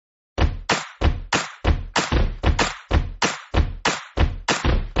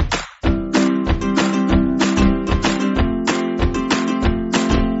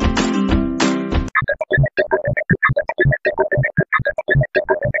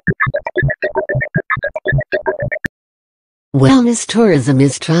Wellness tourism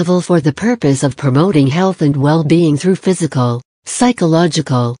is travel for the purpose of promoting health and well-being through physical,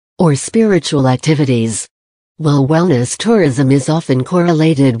 psychological, or spiritual activities. While wellness tourism is often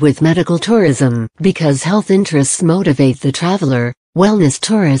correlated with medical tourism because health interests motivate the traveler, wellness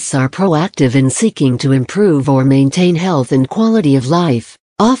tourists are proactive in seeking to improve or maintain health and quality of life,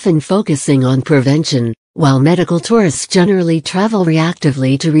 often focusing on prevention, while medical tourists generally travel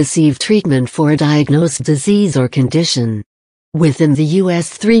reactively to receive treatment for a diagnosed disease or condition. Within the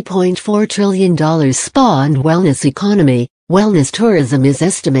U.S. $3.4 trillion spa and wellness economy, wellness tourism is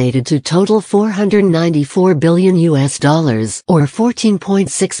estimated to total $494 billion or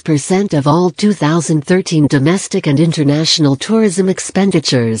 14.6% of all 2013 domestic and international tourism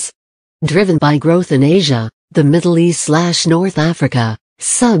expenditures. Driven by growth in Asia, the Middle East/North Africa,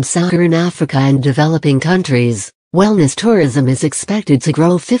 Sub-Saharan Africa and developing countries, wellness tourism is expected to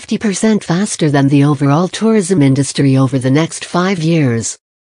grow 50% faster than the overall tourism industry over the next 5 years.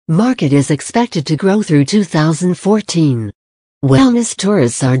 Market is expected to grow through 2014. Wellness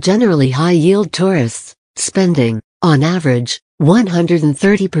tourists are generally high-yield tourists, spending, on average,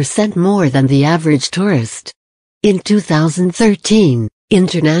 130% more than the average tourist. In 2013,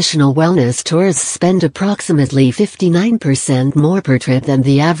 international wellness tourists spend approximately 59% more per trip than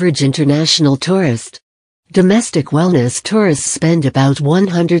the average international tourist. Domestic wellness tourists spend about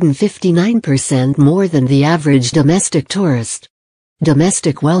 159% more than the average domestic tourist.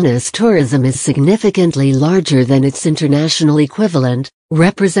 Domestic wellness tourism is significantly larger than its international equivalent,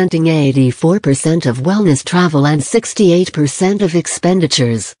 representing 84% of wellness travel and 68% of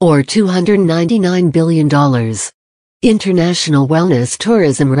expenditures, or $299 billion. International wellness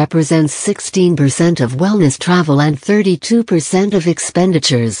tourism represents 16% of wellness travel and 32% of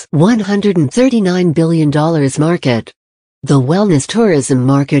expenditures, $139 billion market. The wellness tourism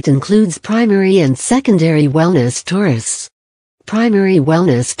market includes primary and secondary wellness tourists. Primary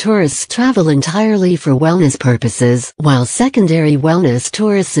wellness tourists travel entirely for wellness purposes, while secondary wellness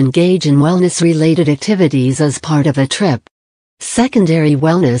tourists engage in wellness-related activities as part of a trip. Secondary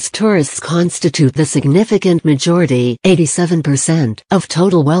wellness tourists constitute the significant majority, 87%, of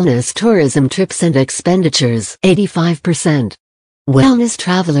total wellness tourism trips and expenditures, 85%. Wellness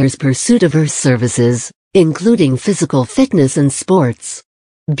travelers pursue diverse services, including physical fitness and sports,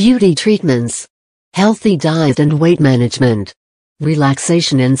 beauty treatments, healthy diet and weight management,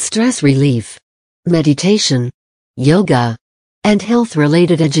 relaxation and stress relief, meditation, yoga, and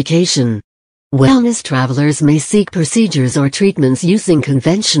health-related education. Wellness travelers may seek procedures or treatments using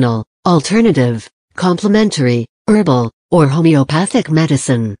conventional, alternative, complementary, herbal, or homeopathic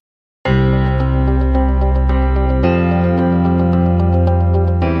medicine.